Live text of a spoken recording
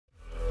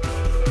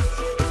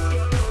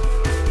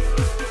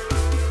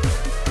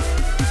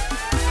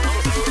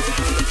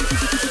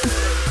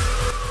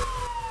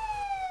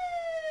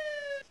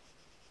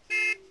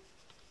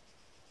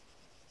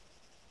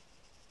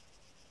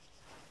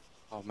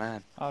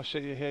Oh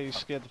shit, you here? You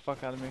scared the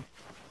fuck out of me.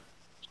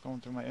 Just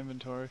going through my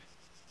inventory.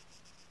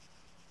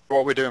 What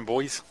are we doing,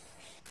 boys?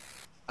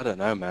 I don't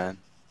know, man.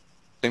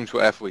 Seems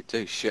whatever we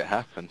do, shit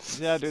happens.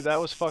 Yeah, dude, that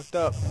was fucked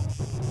up.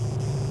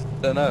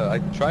 I don't know, I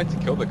tried to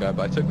kill the guy,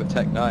 but I took the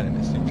Tech 9 and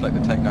it seems like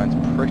the Tech 9's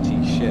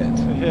pretty shit.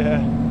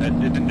 Yeah. It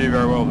didn't do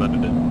very well then,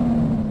 did it?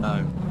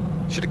 No.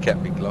 Should have kept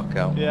my Glock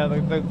out. Yeah,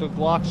 the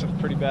Glock's a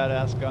pretty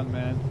badass gun,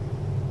 man.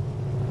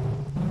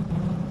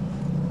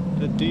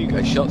 The Deagle.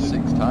 I shot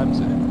 6 times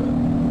in it, but...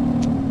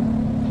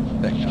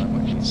 Tech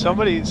 9,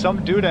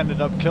 some dude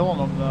ended up killing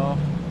him, though.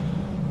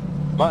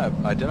 Might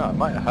have, I don't know, I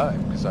might have hurt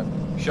him, because I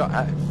shot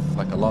at him,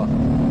 like, a lot.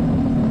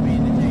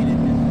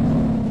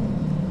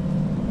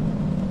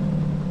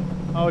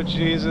 Oh,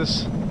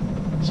 Jesus.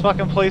 This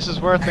fucking place is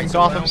worse than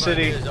Gotham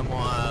City. I'm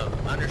gonna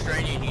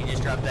understrain you and you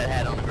just drop that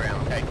hat on the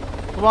ground, okay?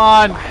 Come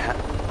on!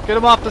 Get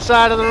him off the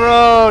side of the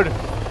road!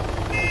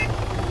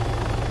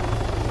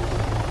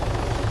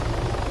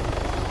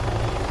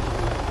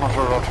 Not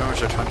sure what too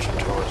much attention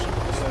towards him.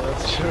 Yeah,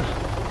 that's true.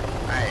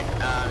 Alright,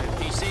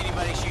 if you see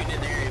anybody shooting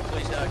in the area,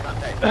 please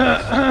contact me.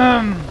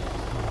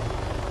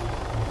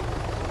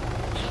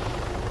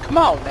 Come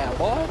on now,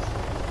 boys!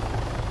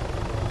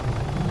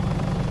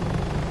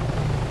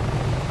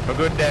 A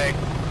good day.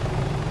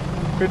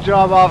 Good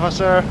job,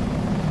 officer.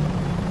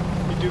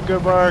 You do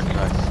good work.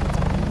 Nice.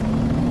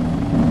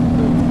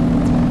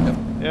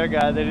 Yeah,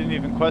 Guy, they didn't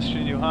even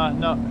question you, huh?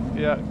 No.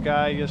 Yeah,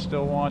 Guy, you're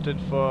still wanted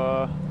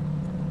for...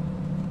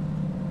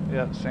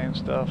 Yeah, same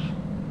stuff.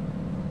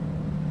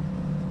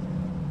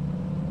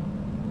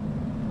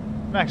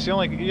 Max,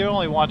 you're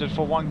only wanted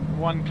for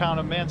one count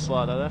of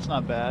manslaughter. That's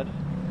not bad.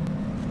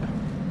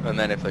 And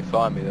then if they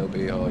find me, they'll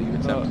be, oh, you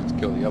attempted to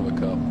kill the other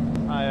cop.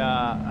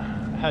 I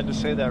had to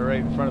say that right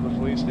in front of the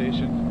police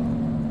station.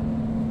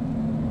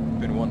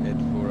 Been wanted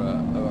for,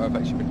 I've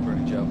actually been thrown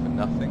in jail for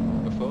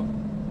nothing before.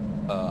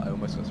 I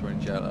almost got thrown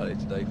in jail earlier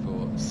today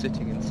for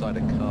sitting inside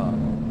a car.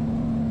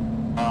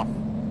 Oh,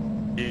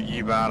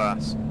 you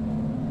badass.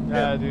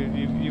 Yeah, dude,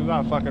 you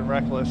got fucking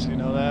reckless, you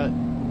know that?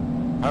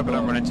 I hope I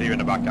don't run into you in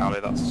the back alley,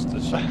 that's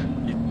you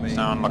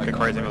sound like a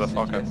crazy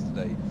motherfucker.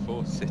 Yesterday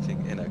for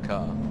sitting in a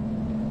car.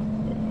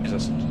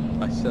 Jesus.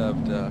 I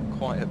served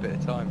quite a bit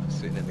of time for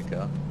sitting in the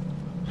car.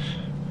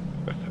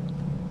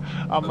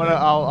 I'm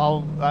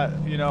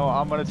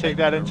gonna take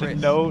that into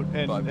note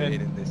by being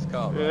in this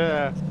car. Right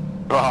yeah.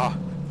 Ah.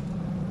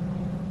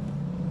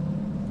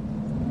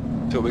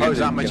 So we're Pose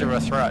that much of a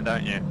threat,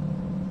 don't you?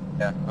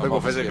 Yeah. People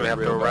physically have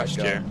to arrest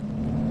you.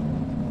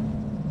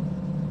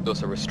 Was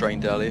also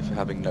restrained earlier for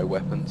having no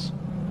weapons.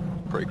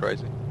 Pretty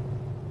crazy.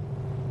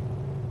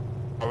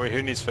 I mean,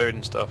 who needs food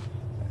and stuff?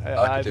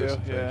 I could do,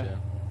 some food, yeah.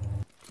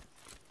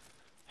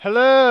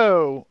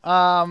 Hello,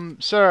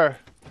 sir.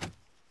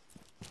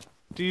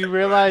 Do you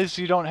realize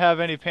you don't have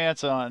any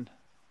pants on?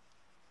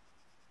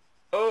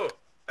 Oh,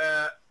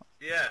 yeah.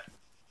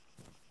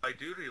 I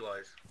do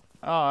realize.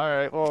 Oh,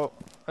 alright, well,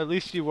 at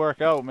least you work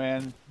out,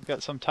 man. You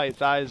got some tight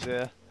thighs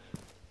there.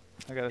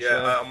 I gotta say.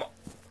 Yeah,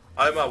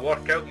 I'm a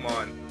workout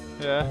man.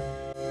 Yeah.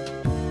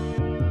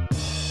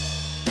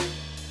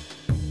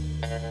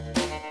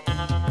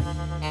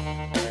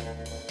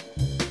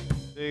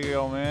 There you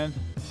go, man.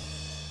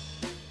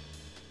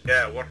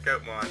 Yeah,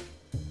 workout man.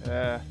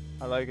 Yeah,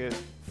 I like it.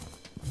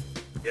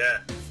 Yeah.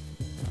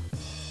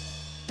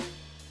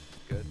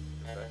 Good.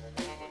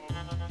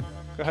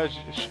 Go ahead.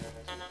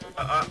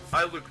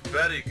 I look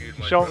very good,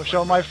 my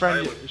Show my friend.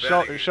 I look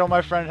very good. Show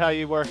my friend how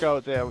you work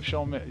out there.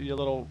 Show me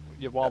your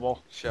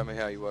wobble. Show me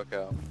how you work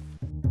out.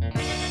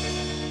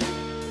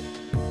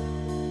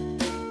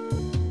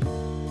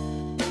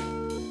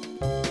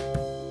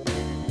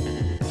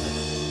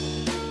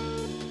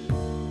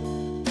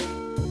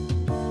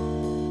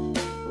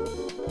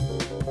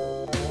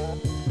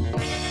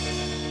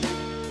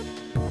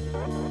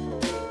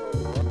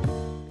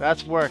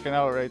 That's working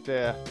out right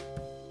there.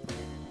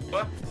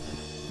 What?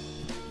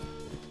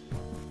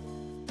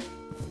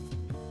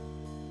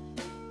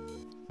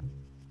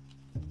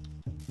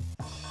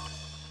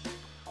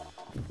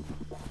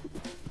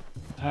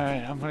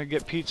 Alright, I'm gonna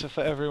get pizza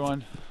for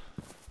everyone.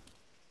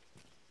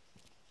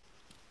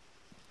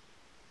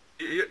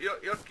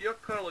 Your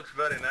car looks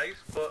very nice,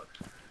 but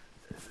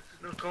there's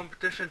no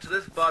competition to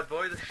this bad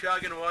boy, the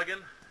shaggin'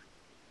 wagon.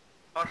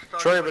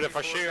 True, but if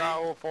I shoot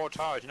out all 4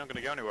 tires, you're not going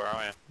to go anywhere,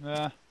 are you?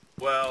 Yeah.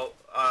 Well,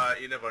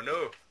 you never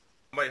know.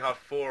 I might have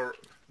 4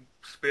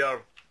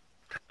 spare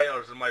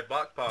tires in my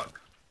backpack.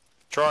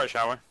 Try it,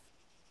 shall we?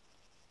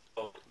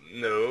 Well,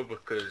 no,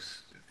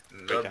 because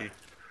that'd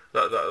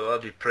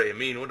be pretty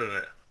mean, wouldn't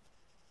it?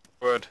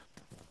 Would.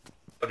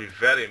 That'd be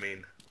very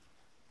mean.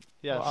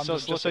 Yeah, Well, so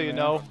just so you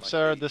know,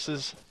 sir, this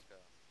is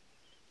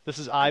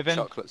Ivan.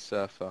 Chocolate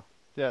surfer.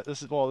 Yeah,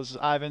 this is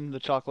Ivan, the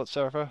chocolate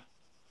surfer.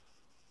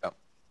 Yep.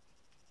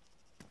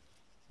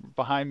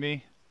 Behind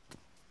me,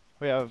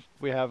 we have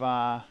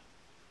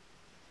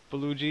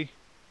Belugi,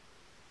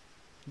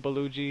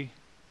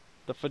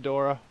 the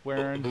fedora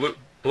wearing.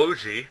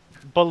 Belugi?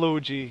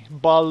 Belugi.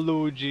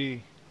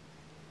 Balugi.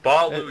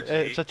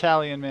 It's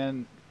Italian,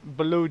 man.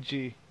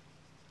 Belugi.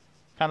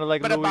 Kind of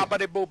like Louis.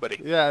 Boobity.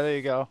 Yeah, there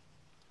you go.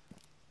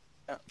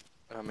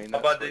 I mean, How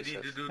that's about what it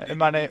says.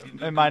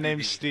 And my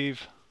name's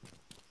Steve.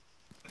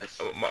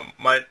 Oh,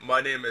 my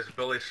name is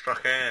Billy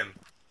Strachan.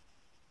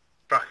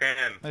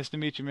 Strachan. Nice to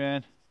meet you,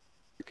 man.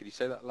 Could you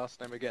say that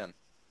last name again?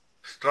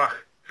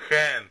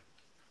 Strachan.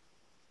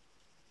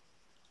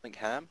 Like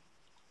ham?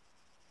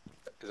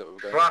 Is that what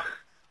we're going?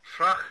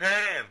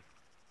 Strachan.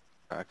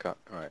 I can't.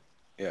 Right.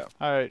 Yeah.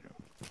 All right.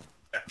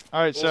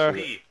 All right, sir. OP.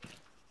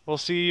 We'll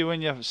see you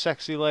in your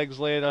sexy legs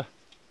later.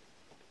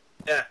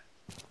 Yeah.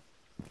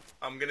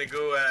 I'm gonna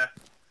go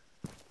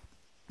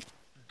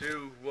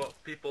do what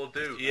people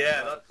do.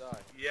 Yeah,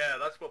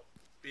 that's what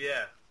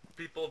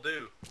people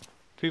do.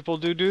 People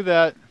do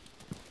that.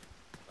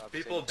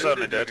 People do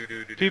Certainly do did.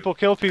 do do. People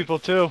kill people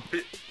too.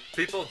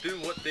 People do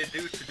what they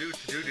do to do.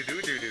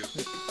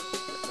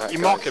 That You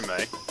guy's- mocking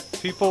me?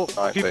 People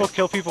I think.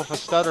 kill people for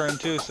stuttering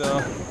too. So.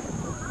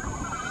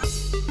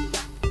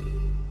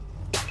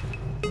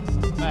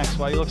 Max,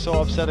 why you look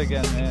so upset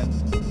again, man?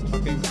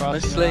 Fucking crossing your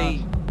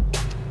Honestly,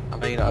 I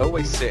mean, I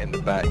always sit in the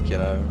back, you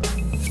know.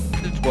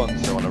 Just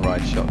once I want to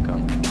ride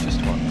shotgun.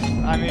 Just once.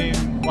 I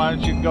mean, why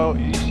don't you go?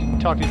 You should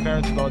talk to your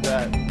parents about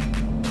that.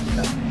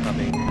 I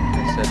mean,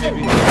 they said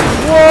maybe.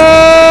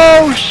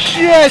 Whoa!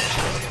 Shit!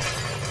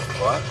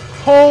 What?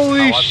 Holy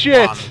Oh, I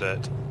shit!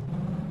 planned it.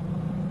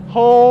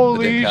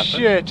 Holy Did it happen?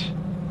 shit!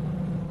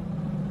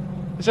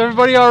 Is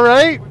everybody all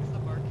right? What's the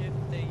market?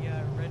 The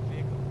red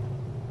vehicle.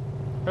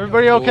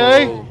 Everybody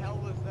okay? Whoa. What the hell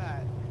was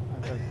that?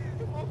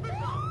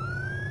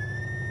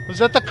 Was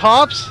that the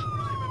cops?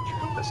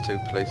 That's 2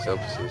 police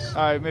officers.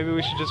 All right, maybe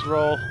we should just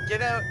roll.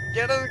 Get out of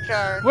the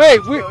car. Wait,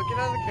 Let's we- go. Get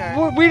out of the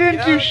car. We didn't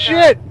Get do out of the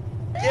shit.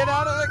 car. Get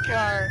out of the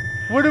car.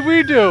 What did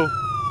we do?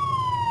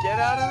 Get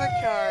out of the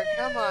car.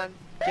 Come on.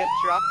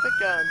 Drop the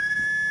gun.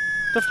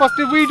 The fuck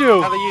did we do?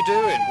 What are you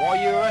doing? What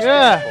are you arresting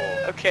Yeah.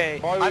 for? Okay.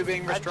 Why are we I'm-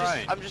 being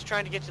restrained? I'm just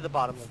trying to get to the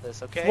bottom of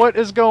this, okay? What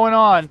is going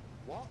on?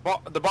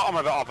 The bottom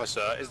of it,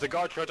 officer, is the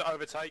guy tried to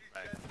overtake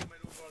me.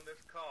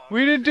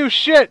 We didn't do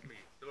shit.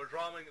 They were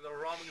ramming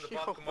the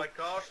back of my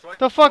car. So I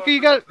The fuck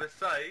you got- to the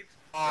side,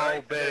 Oh,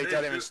 right, Billy, and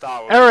don't they even just-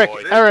 start with Eric,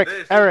 me, boy. Eric, They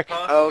just Eric.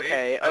 passed me,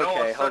 Okay, and all of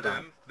a okay, hold sudden,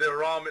 on. They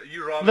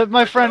you rammed Let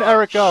my friend car.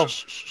 Eric go.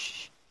 Shh, shh,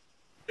 shh.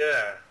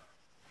 Yeah.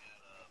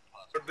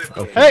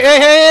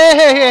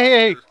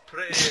 Hey!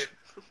 Pretty,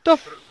 The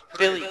f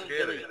Billy, scary.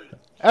 Billy.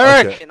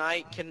 Eric!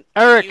 Can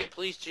Eric. you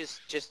please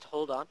just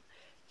hold on?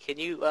 Can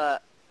you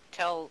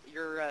tell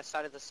your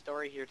side of the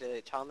story here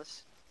to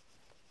Thomas?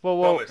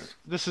 Whoa! Thomas.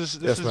 This is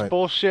Yes, mate.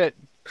 bullshit.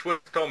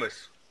 Swift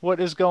Thomas. What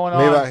is going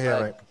Me on? right here,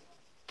 mate.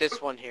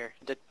 This one here.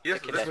 The Yes,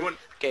 cadet. this one.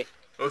 Okay,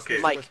 Okay.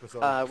 Mike. We're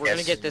gonna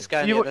Yes. get this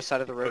guy on You- the other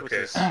side of the road with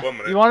Okay. us. 1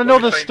 minute. You want to know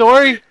the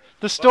story?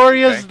 The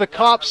story is the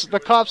cops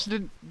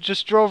didn't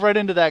just drove right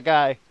into that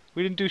guy.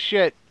 We didn't do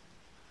shit.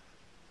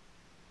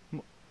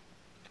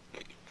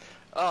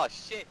 Oh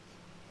shit.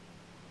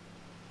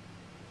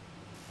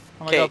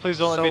 Oh my god, please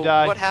don't let me so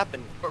die. what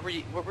happened? What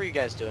were you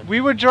guys doing?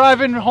 We were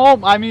driving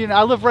home. I mean,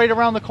 I live right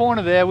around the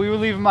corner there. We were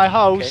leaving my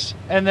house,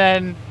 and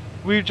then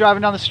we were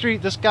driving down the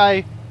street. This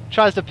guy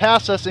tries to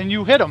pass us, and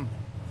you hit him.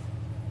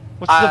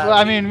 What's the?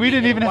 I mean, we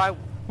didn't even.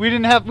 We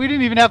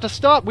didn't even have to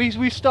stop.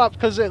 We stopped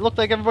because it looked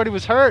like everybody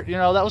was hurt. You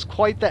know, that was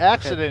quite the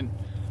accident.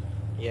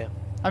 Yeah.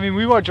 I mean,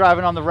 we were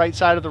driving on the right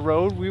side of the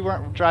road. We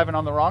weren't driving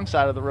on the wrong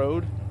side of the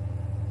road.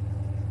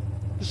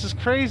 This is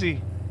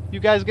crazy. You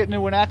guys get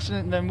into an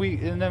accident and then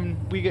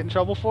we get in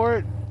trouble for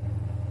it.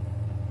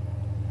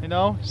 You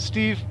know,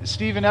 Steve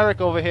and Eric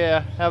over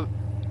here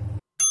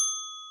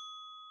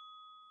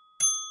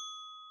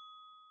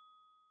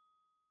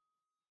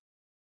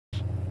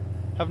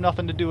have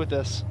nothing to do with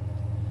this.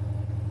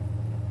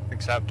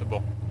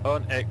 Acceptable.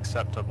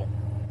 Unacceptable.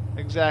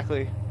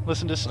 Exactly.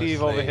 Listen to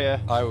Steve over Honestly,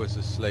 here. I was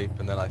asleep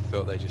and then I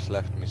thought they just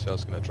left me, so I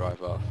was going to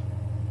drive off.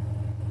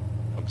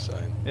 I'm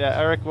saying. Yeah,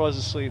 Eric was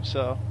asleep,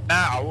 so.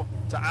 Now,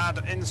 to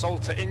add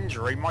insult to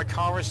injury, my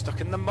car is stuck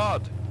in the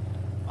mud.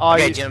 Oh,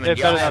 Okay, you- gentlemen, it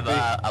do y'all better have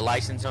not be. a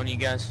license on you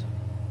guys?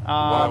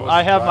 While was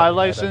I have my driving, I don't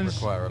license.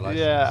 require a license.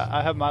 Yeah,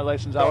 I have my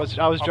license. I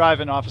was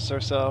driving,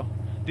 officer. So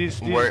these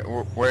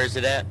Where is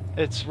it at?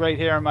 it's right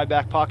here in my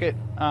back pocket.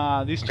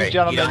 These two Okay,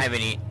 gentlemen. you don't have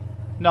any.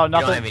 No, You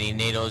nothing. don't have any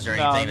needles or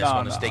no, anything that's no,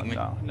 going to no, stick me.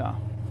 no.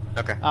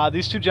 Okay.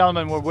 These two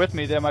gentlemen were with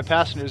me. They're my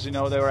passengers. You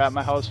know, they were at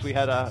my house. We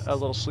had a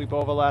little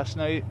sleepover last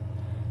night.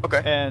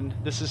 Okay. And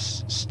this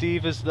is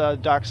Steve, is the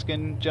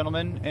dark-skinned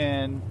gentleman,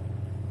 and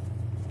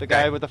the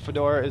guy Okay. with the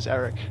fedora is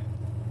Eric.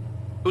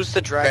 Who's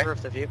the driver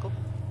of the vehicle?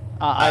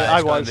 I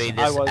it's gonna was. be I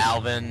this was.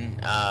 Alvin.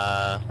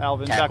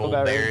 Alvin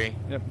Tackleberry. Tackleberry.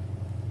 Yep.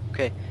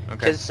 Okay. Okay.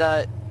 Because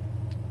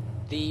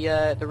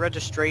the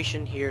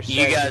registration here says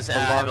You guys it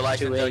have a belongs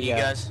license to on you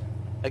guys?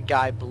 a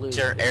Guy Blue.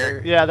 Sir, Is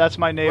Eric? there- Yeah, that's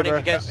my What neighbor.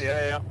 have you guys?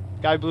 Yeah.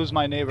 Guy Blue's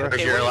my neighbor.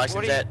 Where's your what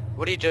license at?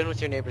 What are you doing with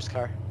your neighbor's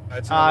car?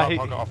 It's in the he-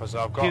 pocket, officer.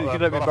 I've got, he let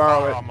I've me got a borrow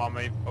it. firearm on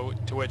me,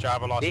 to which I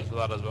have a license for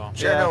that as well.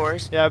 Sure, Yeah. no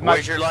worries. Yeah,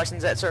 Where's your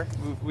license at, sir?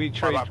 We My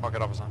trade. back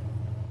pocket, officer.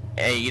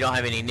 Hey, you don't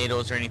have any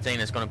needles or anything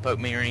that's going to poke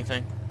me or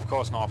anything? Of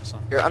course not, officer.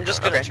 Here, I'm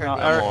just gonna Okay. turn No,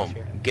 the Eric- off I'm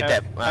here. gonna get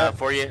Eric- that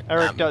for you.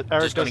 Eric I'm does-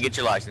 Eric just going to doesn't- get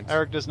your license.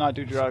 Eric does not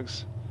do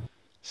drugs.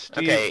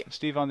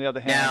 Steve on the other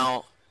hand.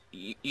 Now,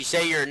 you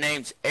say your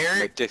name's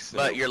Eric,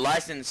 but your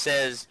license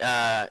says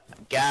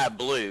Guy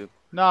Blue.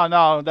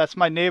 No, that's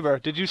my neighbor.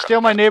 Did you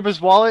steal my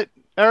neighbor's wallet,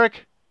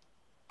 Eric?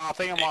 I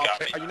think I might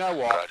have, you know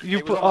what? You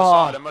it was put,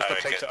 on the side, I must have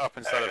picked it up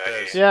instead of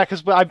his. Yeah,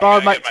 because I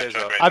borrowed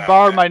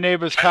my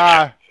neighbor's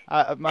car.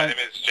 My name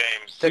is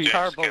James. The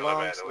car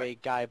belongs to a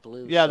Guy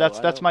Blue. Yeah,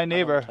 so that's my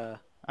neighbor.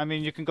 I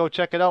mean, you can go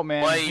check it out,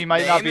 man. Well, he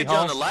might not be home. The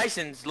image on the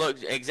license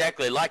looks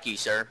exactly like you,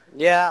 sir.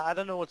 Yeah, I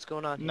don't know what's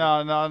going on here.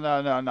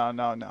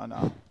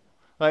 No.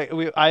 Like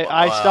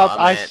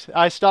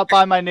I stopped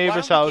by my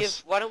neighbor's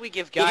house. Why don't we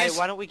give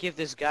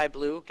this Guy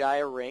Blue guy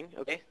a ring,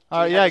 okay?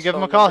 Yeah, give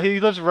him a call. He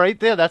lives right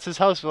there. That's his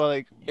house,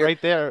 like right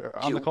there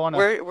on the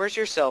corner. Where's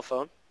your cell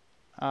phone?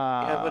 You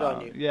have it on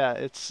you. Yeah,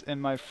 it's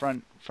in my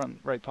front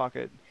right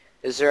pocket.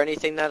 Is there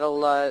anything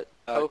that'll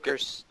poke or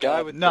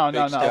guy with no.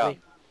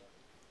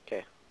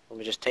 Okay, let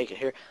me just take it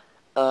here.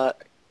 Man,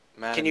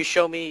 can you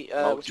show me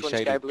which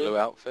one's Guy Blue?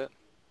 Outfit?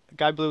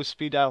 Guy Blue,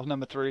 speed dial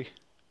number 3.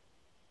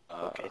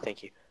 Okay,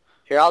 thank you.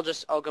 Here, I'll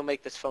go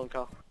make this phone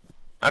call.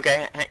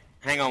 Okay,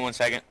 hang on 1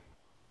 second.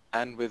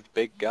 And with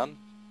big gun,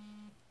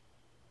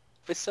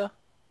 officer.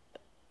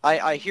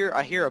 I hear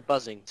a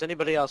buzzing. Does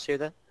anybody else hear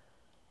that?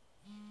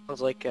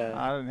 Sounds like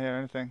I didn't hear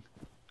anything.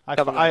 I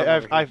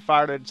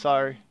farted.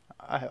 Sorry.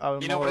 I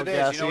was you know what it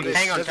is? You know what it is?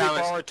 Hang on,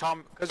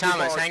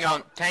 Thomas.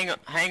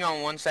 Hang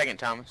on 1 second,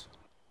 Thomas.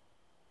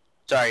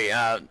 Sorry,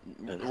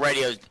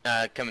 radio's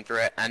coming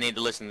through. I need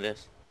to listen to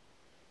this.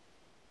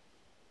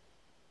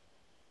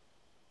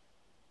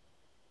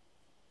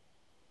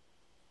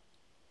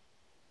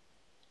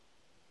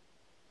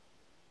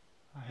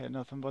 I hear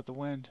nothing but the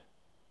wind.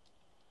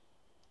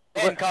 Go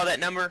ahead and call that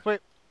number.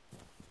 Wait.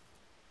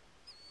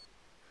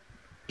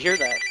 You hear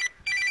that?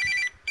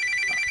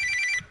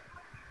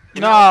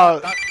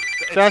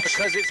 That's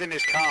because it's in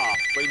his car.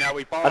 But,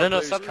 we borrowed I don't know.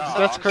 Blue's car.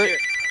 That's crazy.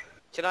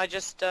 Can I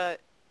just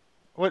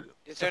What?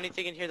 Is there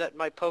anything in here that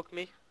might poke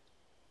me?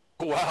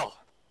 Well,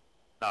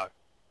 no.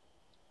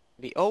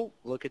 Oh,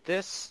 look at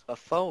this. A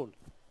phone.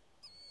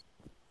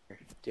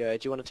 Do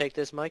you want to take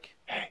this, Mike?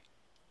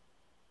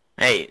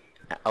 Hey,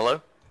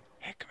 hello?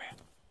 Hey, come here.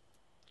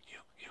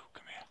 You,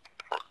 come here.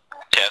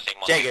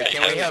 Jacob,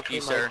 can we help you,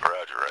 sir? Roger.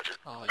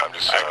 Oh, I'm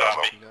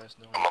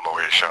on my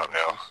way to shop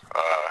now.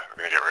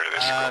 We're gonna get rid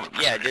of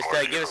this. Yeah, just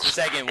give us a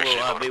second.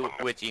 We'll be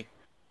with you.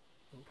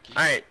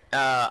 All right.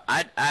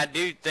 I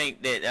do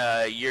think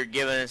that you're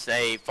giving us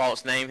a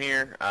false name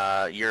here.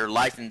 Your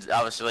license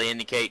obviously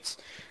indicates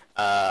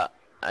a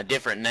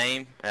different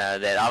name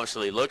that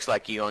obviously looks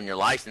like you on your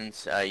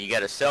license. You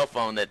got a cell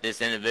phone that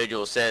this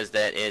individual says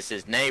that is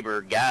his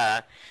neighbor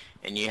Guy,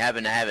 and you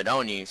happen to have it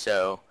on you.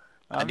 So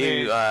I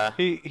do.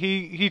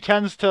 He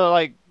tends to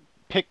like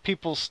pick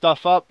people's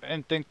stuff up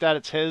and think that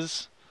it's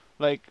his.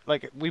 Like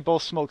we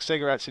both smoke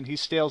cigarettes, and he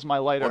steals my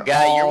lighter well,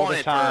 Guy, all you're the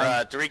wanted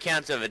time. for 3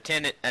 counts of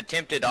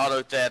attempted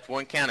auto theft,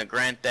 1 count of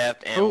grand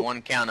theft, and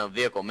 1 count of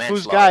vehicle manslaughter.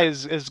 Who's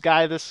Guy? Is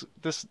Guy this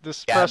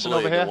Guy person Blue,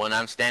 over here? The one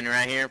I'm standing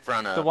right here in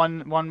front of. The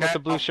one with the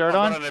blue shirt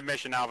on? I've got an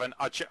admission, Alvin.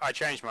 I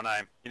changed my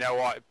name. You know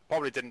what? It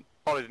probably didn't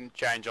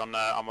change on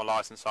my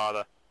license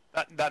either.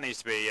 That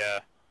needs to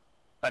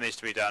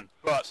be done.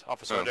 But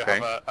officer, I do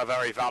have a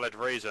very valid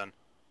reason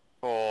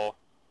for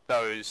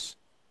those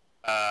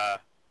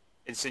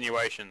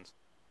insinuations.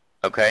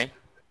 Okay.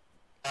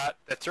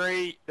 The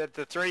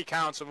three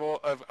counts of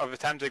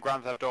attempted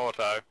grand theft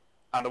auto,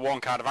 and the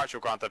 1 count of actual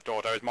grand theft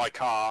auto is my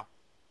car.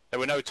 There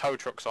were no tow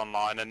trucks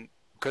online, and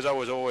because I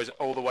was always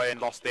all the way in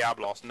Los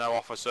Diablos, no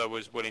officer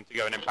was willing to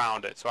go and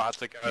impound it, so I had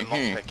to go and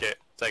lockpick it,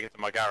 take it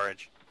to my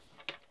garage.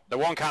 The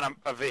 1 count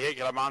of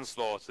vehicular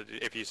manslaughter,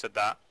 if you said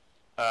that,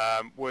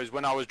 was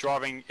when I was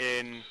driving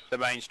in the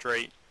main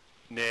street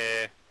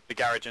near the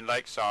garage in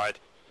Lakeside.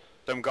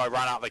 Some guy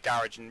ran out of the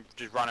garage and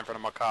just ran in front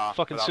of my car.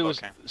 Fucking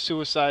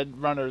suicide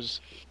runners.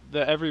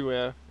 They're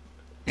everywhere.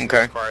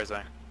 Okay. Crazy.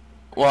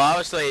 Well,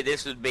 obviously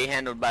this would be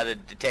handled by the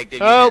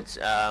detective units.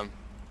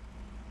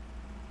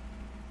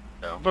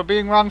 For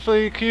being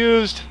wrongfully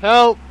accused.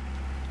 Help!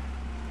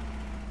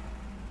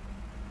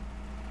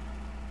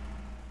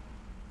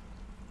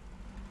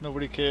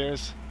 Nobody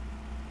cares.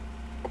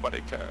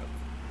 Nobody cares.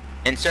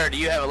 And sir, do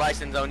you have a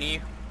license on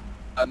you?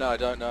 No, I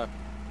don't know.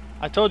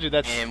 I told you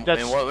that's... And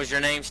what was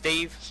your name,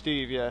 Steve?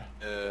 Steve, yeah.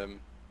 I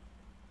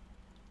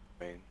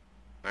mean,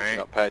 Alright.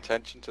 not pay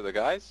attention to the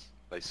guys?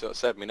 They sort of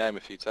said my name a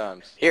few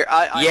times. Here,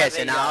 yes,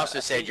 and I also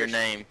said your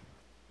name.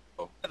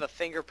 I have a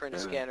fingerprint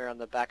scanner on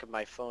the back of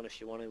my phone. If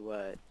you want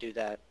to do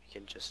that, you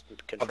can just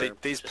confirm. Well,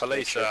 these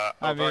police are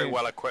very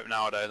well equipped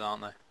nowadays,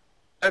 aren't they? I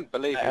don't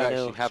believe you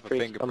actually have a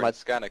pretty- fingerprint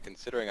scanner,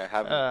 considering I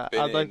haven't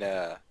been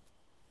in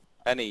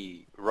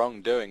any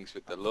wrongdoings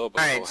with the law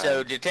beforehand. Alright,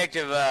 so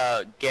Detective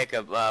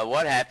Gekka,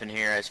 what happened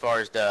here as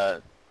far as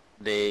the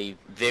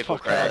vehicle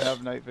crash? I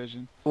have night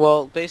vision.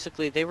 Well,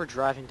 basically, they were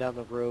driving down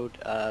the road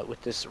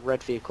with this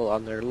red vehicle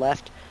on their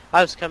left.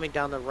 I was coming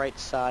down the right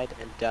side,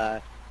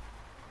 and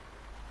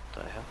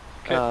what the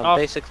hell?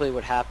 Basically,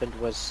 what happened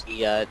was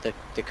the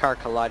car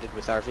collided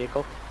with our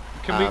vehicle,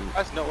 Can we?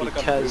 That's not want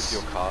to come move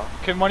your car.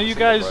 Can one of you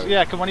guys?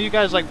 Yeah. Can one of you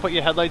guys like put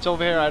your headlights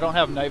over here? I don't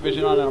have night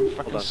vision on, and I'm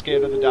fucking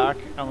scared of the dark.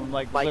 I'm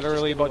like Mike,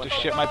 literally about to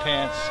shit my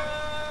pants.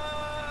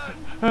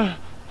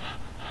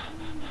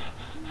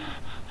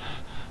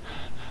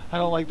 I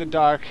don't like the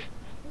dark,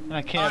 and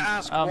I can't.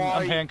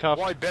 I'm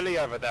handcuffed. Why Billy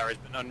over there has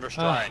been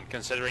unrestrained,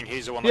 considering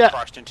he's the one that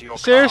crashed into your car?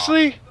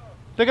 Seriously?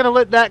 They're gonna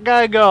let that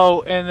guy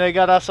go, and they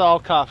got us all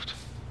cuffed.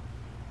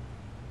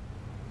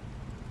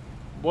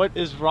 What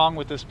is wrong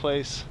with this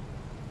place?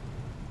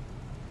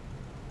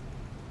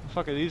 What the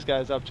fuck are these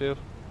guys up to?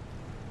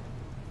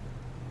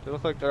 They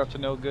look like they're up to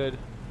no good.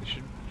 We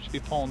should be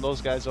pulling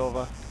those guys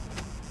over.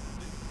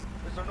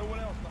 Is there no one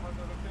else that has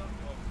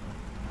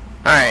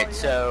a Alright,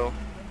 so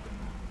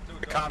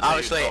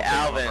obviously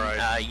Alvin,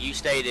 you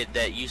stated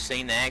that you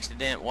seen the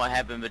accident. What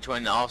happened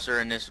between the officer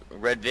and this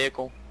red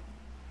vehicle?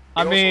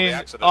 I mean,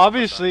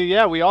 obviously,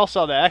 yeah, we all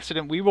saw the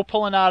accident. We were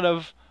pulling out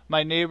of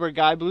my neighbor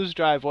Guy Blue's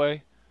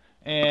driveway,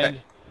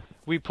 and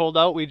we pulled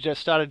out. We just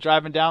started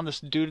driving down.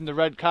 This dude in the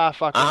red car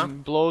fucking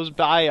blows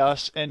by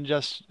us and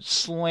just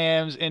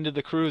slams into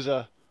the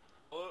cruiser.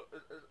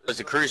 Was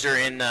the cruiser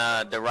in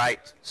the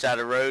right side of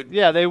the road?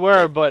 Yeah, they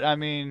were, but I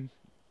mean,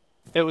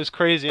 it was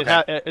crazy.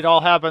 It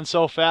all happened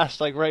so fast,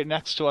 like right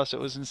next to us. It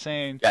was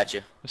insane. Gotcha.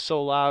 It was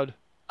so loud.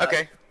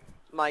 Okay.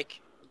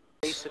 Mike,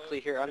 basically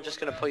here, I'm just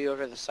gonna pull you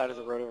over to the side of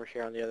the road over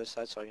here on the other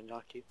side so I can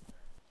talk to you.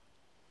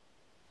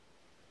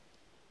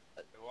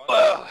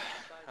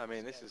 I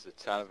mean, this is a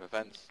ton of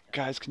events.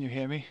 Guys, can you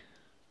hear me?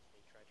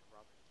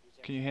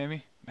 Can you hear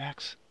me?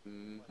 Max?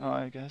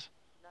 Alright, guys.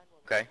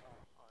 Okay.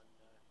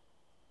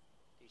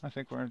 I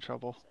think we're in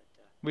trouble.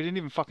 We didn't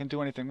even fucking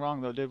do anything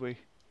wrong, though, did we?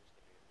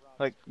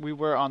 Like, we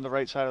were on the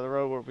right side of the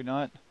road, were we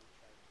not?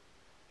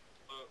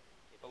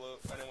 Hello,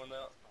 anyone there?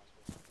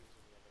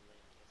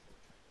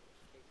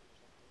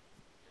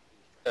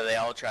 So they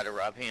all try to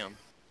rob him.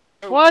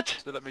 What?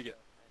 So let me get.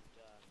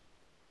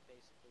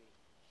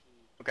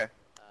 Okay.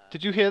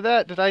 Did you hear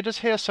that? Did I just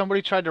hear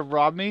somebody tried to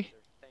rob me?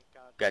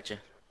 Gotcha.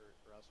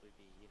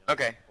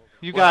 Okay.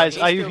 You guys,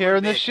 are you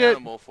hearing this shit?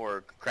 Accountable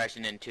for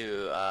crashing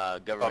into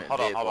government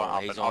vehicle.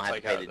 He's gonna have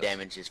to pay the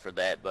damages for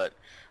that, but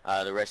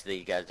the rest of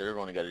these guys, they're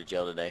going to go to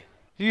jail today.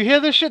 Do you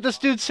hear this shit? This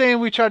dude's saying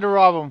we tried to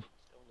rob him.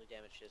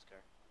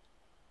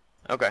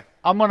 Okay.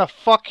 I'm gonna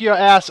fuck your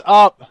ass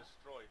up.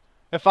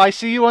 If I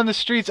see you on the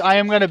streets, I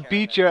am gonna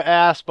beat your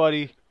ass,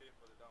 buddy.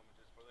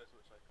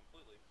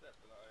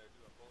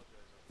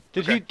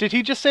 Did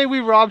he just say we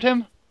robbed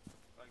him?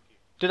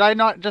 Did I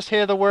not just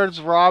hear the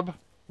words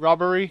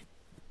robbery?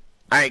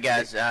 Alright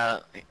guys,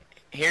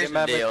 here's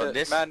the deal.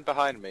 This man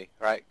behind me,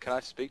 right? Can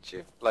I speak to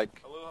you? Like,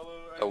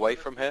 away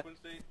from here?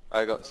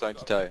 I got something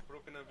to tell you.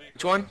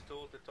 Which one?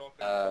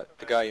 The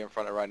guy you're in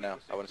front of right now.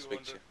 I want to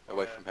speak to you.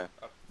 Away from here.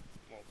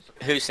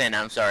 Who's saying?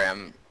 I'm sorry,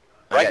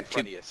 Right in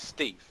front of you,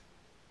 Steve.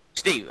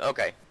 Steve,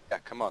 okay. Yeah,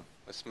 come on.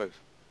 Let's move.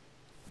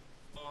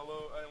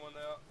 Hello, anyone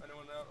there?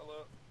 Anyone there?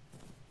 Hello?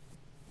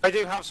 I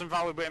do have some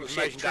valuable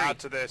information to add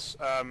to this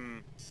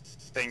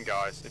thing,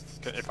 guys.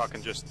 If I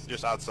can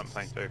just add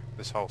something to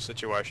this whole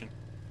situation.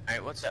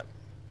 Alright, what's up?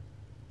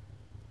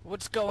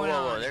 What's going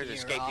on? There's here,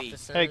 escapee.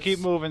 officers? Hey, keep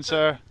moving,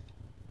 sir.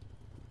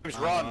 James,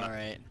 run!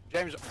 Alright.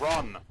 James,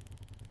 run!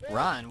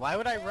 Run? Why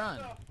would I run?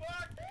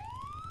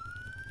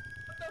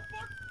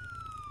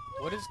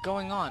 What is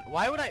going on?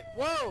 Why would I?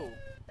 Whoa!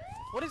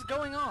 What is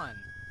going on?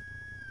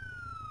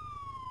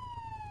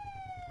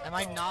 Am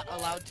I not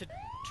allowed to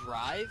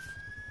drive?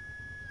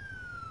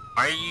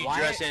 Are you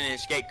dressed in an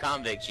escaped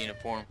convict's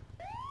uniform?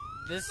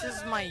 This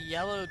is my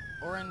yellow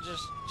orangish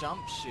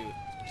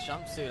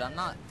jumpsuit. I'm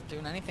not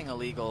doing anything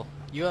illegal.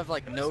 You have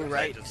like no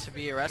right to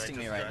be arresting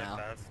me right now.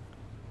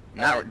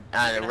 I'm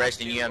not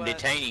arresting you, I'm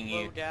detaining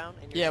you.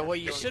 Yeah,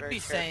 what you should be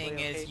saying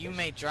is you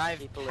may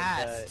drive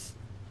past.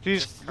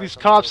 These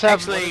cops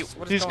have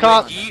these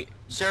cops.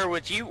 Sir,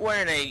 with you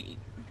wearing a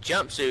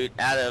jumpsuit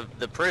out of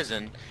the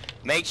prison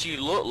makes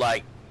you look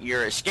like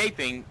you're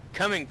escaping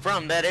coming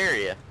from that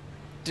area.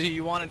 Do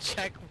you want to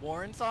check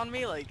warrants on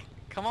me? Like,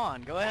 come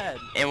on, go ahead.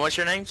 And what's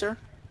your name, sir?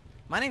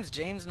 My name's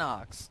James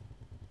Knox.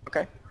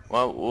 Okay.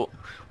 Well,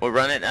 we'll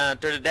run it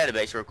through the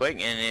database real quick,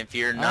 and if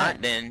you're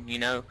not, then you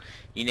know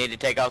you need to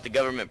take off the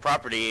government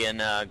property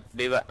and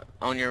be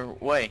on your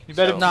way. You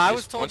better. No, I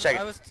was told.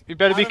 You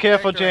better be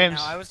careful, James.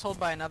 Right now, I was told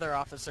by another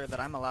officer that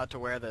I'm allowed to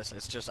wear this.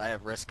 It's just I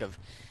have risk of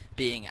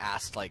being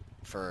asked like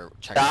for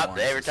checking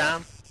warrants every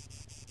time.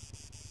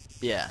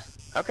 Yeah.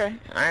 Okay.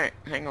 All right.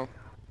 Hang on.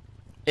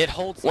 It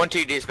holds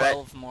 1-2 dispatch.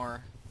 12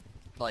 more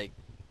like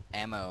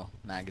ammo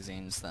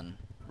magazines than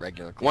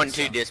regular.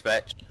 1-2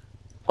 dispatch.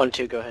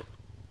 1-2, go ahead.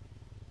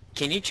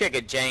 Can you check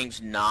a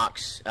James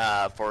Knox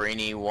for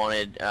any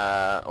wanted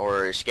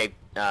or escaped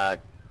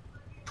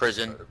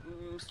prison?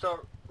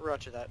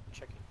 Roger that.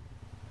 Checking.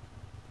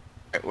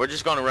 Right, we're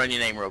just gonna run your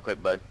name real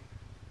quick, bud.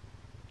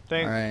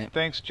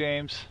 Thanks,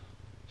 James.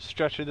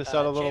 Stretching this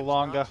out a little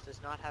longer. Knox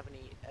does not have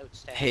any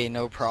outstanding. Hey,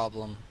 no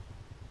problem.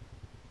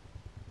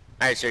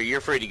 All right, sir,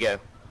 you're free to go.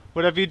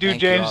 Whatever you do,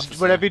 Thank you, James.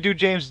 officer. Whatever you do,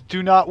 James.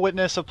 Do not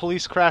witness a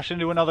police crash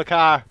into another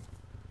car.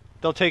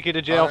 They'll take you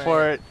to jail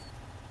for it.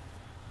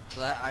 So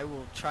that I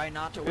will try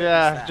not to witness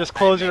Yeah, that. just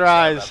close your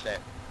Sorry eyes. about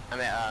that.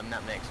 I mean,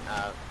 not Mex.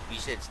 You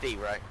said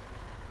Steve, right?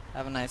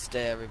 Have a nice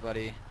day,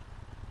 everybody.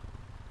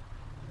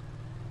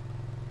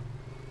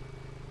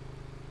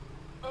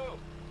 Oh,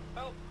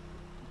 help!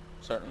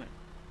 Certainly.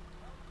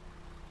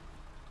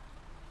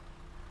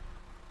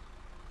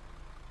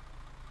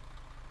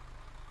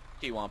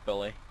 Do you want,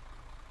 Billy?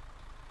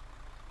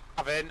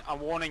 Gavin, I'm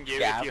warning you, if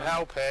Gavin, you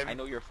help him... I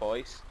know your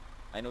voice.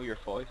 I know your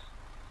voice.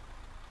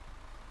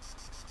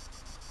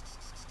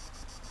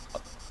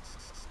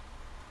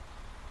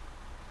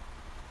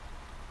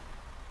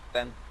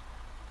 Then.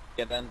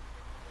 Get in.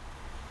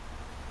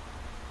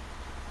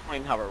 I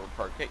don't have a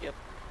repair kit yet.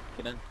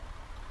 Get in.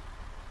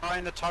 Guy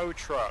in the tow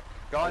truck.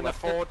 Guy in the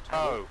left it. Ford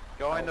tow.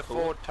 Guy in the cool.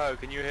 Ford tow,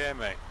 can you hear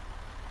me?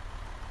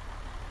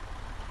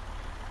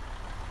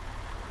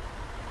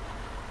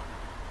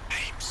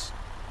 James.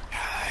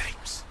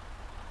 James.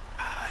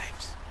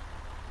 James.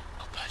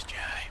 Help us,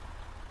 James.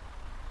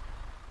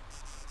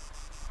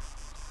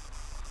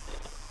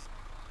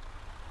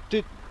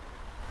 Did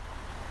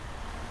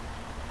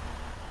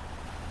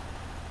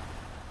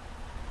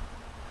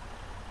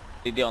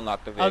Did they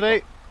unlock the vehicle? are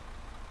they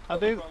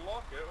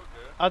Unlock it,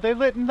 okay. are they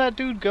letting that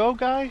dude go,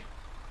 Guy?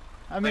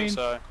 I I mean, think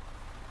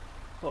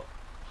so.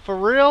 for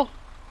real?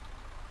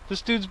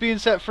 This dude's being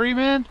set free,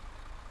 man?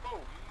 Oh,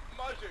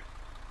 magic!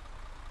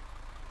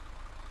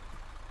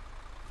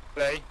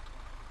 Lee,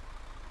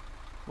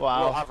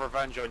 Wow. we'll have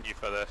revenge on you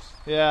for this.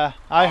 Yeah,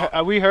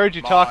 we heard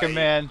you talking,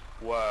 man.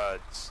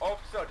 Words.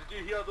 Officer, did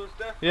you hear those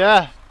death?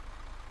 Yeah.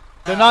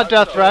 They're not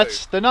death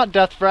threats. They're not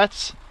death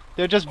threats.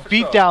 They're just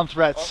beatdown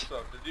threats.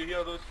 Officer, did you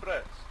hear those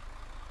threats?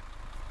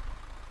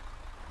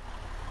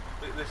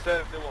 They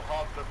said they will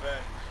have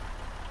revenge.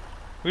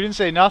 We didn't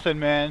say nothing,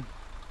 man.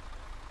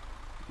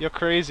 You're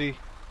crazy.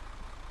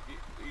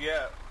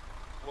 Yeah.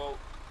 Well,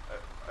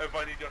 if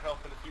I need your help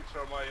in the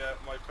future,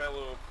 my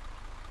fellow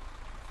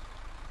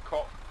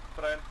cop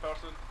friend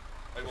person,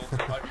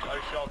 I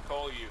shall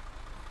call you.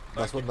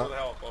 That's Thank what you for the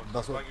help, officer.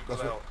 that's what Thank you for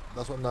the help.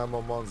 that's what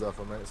 911's there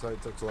for, mate. So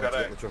it took so long to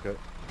get the truck out.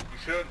 You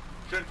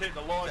shouldn't take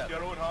the law into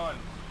your own hand.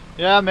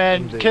 Yeah,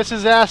 man. Indeed. Kiss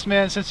his ass,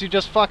 man, since you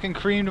just fucking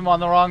creamed him on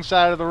the wrong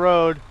side of the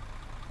road.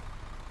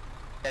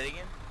 That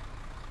again?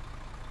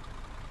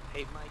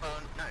 Hey, Mike.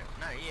 No,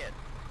 not yet.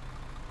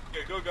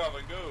 Okay, go,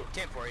 Gavin, go.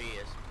 10-4 he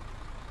is.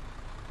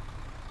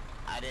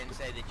 I didn't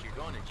say that you're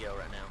going to jail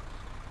right now.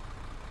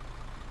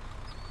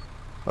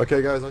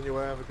 Okay, guys, on your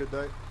way. Have a good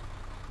day.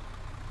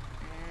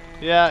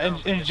 Yeah,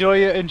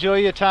 enjoy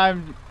your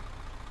time.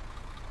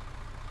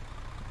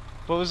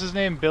 What was his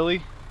name?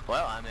 Billy?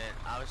 Well, I mean,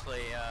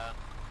 obviously,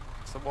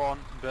 It's the one,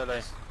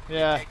 Billy.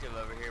 Yeah. detective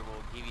over here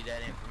will give you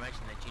that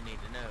information that you need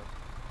to know.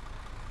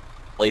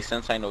 Lee,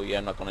 since I know you,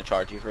 I'm not going to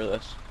charge you for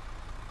this.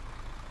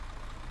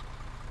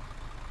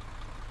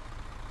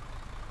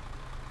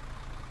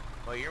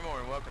 Well, you're more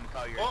than welcome to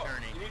call your Oh,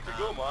 attorney. you need to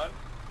go, man.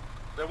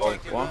 They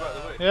want you to what? move out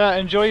of the way. Yeah,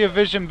 enjoy your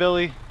vision,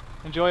 Billy.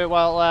 Enjoy it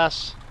while it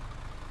lasts.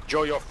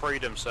 Enjoy your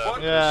freedom, sir.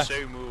 What? Yeah.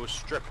 Soon we will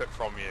strip it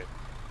from you.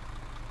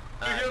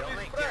 You hear Don't these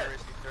make threats?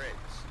 terroristic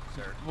threats,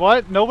 sir.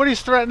 What?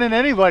 Nobody's threatening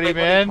anybody, Wait,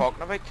 man. What are you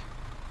talking about?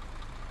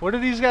 What are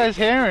these guys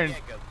hearing?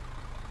 Gecko.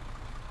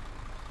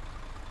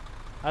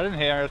 I didn't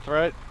hear a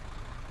threat.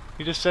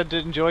 He just said to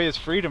enjoy his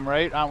freedom,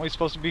 right? Aren't we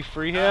supposed to be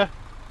free here?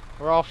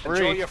 We're all free.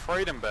 Enjoy your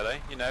freedom, Billy.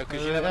 You know,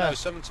 because you never Yeah. know.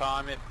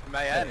 Sometime it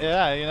may end.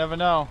 Yeah, you never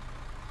know.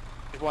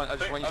 I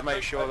just want you to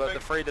make sure that the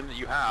freedom that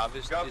you have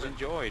is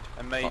enjoyed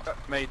and made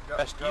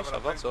best use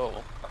of. That's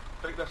all. I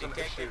think that's an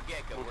issue Detective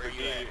Gecko, with where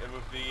you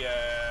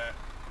at?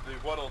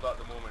 the world at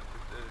the moment.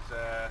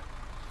 Is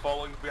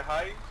falling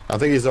behind. I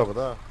think he's over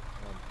there.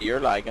 You're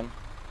lagging.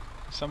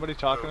 Is somebody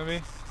talking to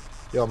me?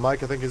 Yo,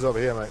 Mike, I think he's over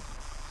here, mate.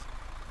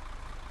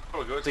 Oh,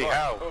 we go. It's See fine.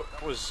 how Oh,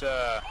 that was.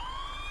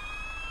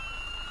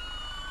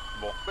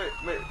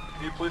 mate,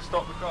 can you please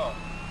stop the car?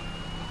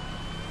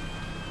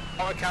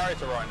 I'm a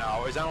character right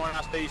now. Is anyone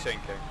else desyncing?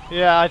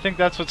 Yeah, I think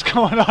that's what's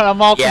going on.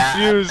 I'm all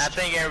confused. I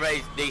think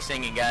everybody's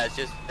desinging, guys.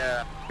 Just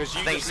Because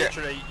you I think just so.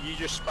 literally you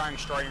just sprang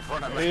straight in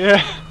front of me.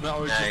 Yeah. No, I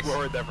was Nice. just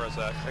worried there for a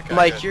sec. Okay,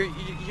 Mike, good.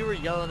 you were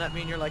yelling at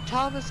me and you're like,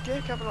 Thomas,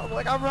 get coming. I'm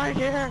like, I'm right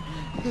here.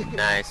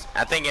 nice.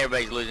 I think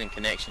everybody's losing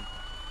connection.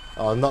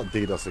 Oh, not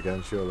DDoS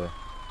again, surely.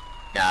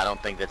 No, I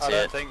don't think that's I it.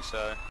 don't think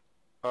so.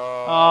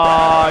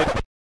 Oh,